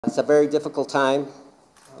It's a very difficult time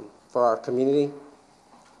for our community.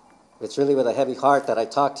 It's really with a heavy heart that I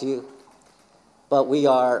talk to you, but we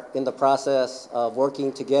are in the process of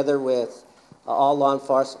working together with all law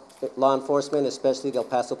enforcement, especially the El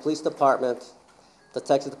Paso Police Department, the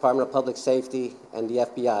Texas Department of Public Safety, and the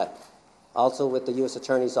FBI. Also with the U.S.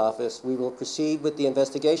 Attorney's Office. We will proceed with the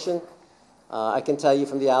investigation. I can tell you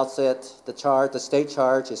from the outset, the state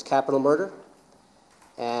charge is capital murder,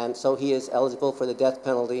 and so he is eligible for the death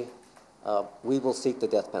penalty. We will seek the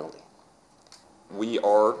death penalty. We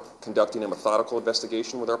are conducting a methodical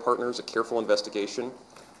investigation with our partners, a careful investigation,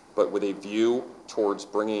 but with a view towards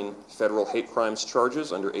bringing federal hate crimes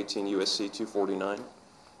charges under 18 U.S.C. 249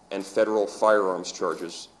 and federal firearms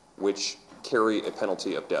charges, which carry a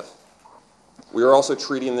penalty of death. We are also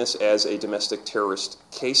treating this as a domestic terrorist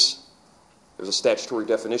case. There's a statutory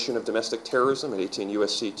definition of domestic terrorism at 18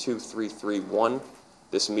 U.S.C. 2331.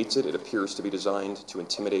 This meets it. It appears to be designed to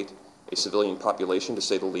intimidate a civilian population, to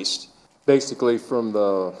say the least. Basically, from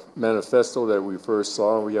the manifesto that we first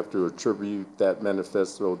saw, we have to attribute that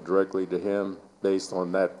manifesto directly to him based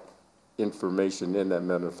on that information in that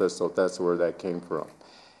manifesto. That's where that came from.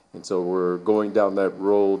 And so we're going down that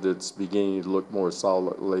road. It's beginning to look more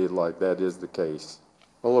solidly like that is the case.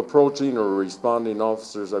 Well, approaching or responding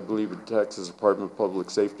officers, I believe the Texas Department of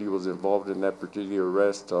Public Safety was involved in that particular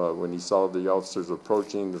arrest. When he saw the officers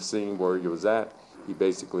approaching the scene where he was at, he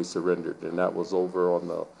basically surrendered, and that was over on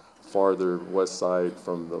the farther west side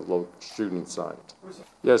from the shooting site.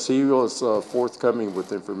 Yes, he was forthcoming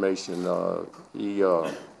with information. He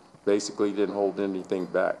basically didn't hold anything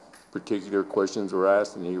back. Particular questions were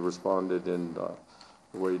asked, and he responded in the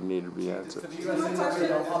way it needed to be answered.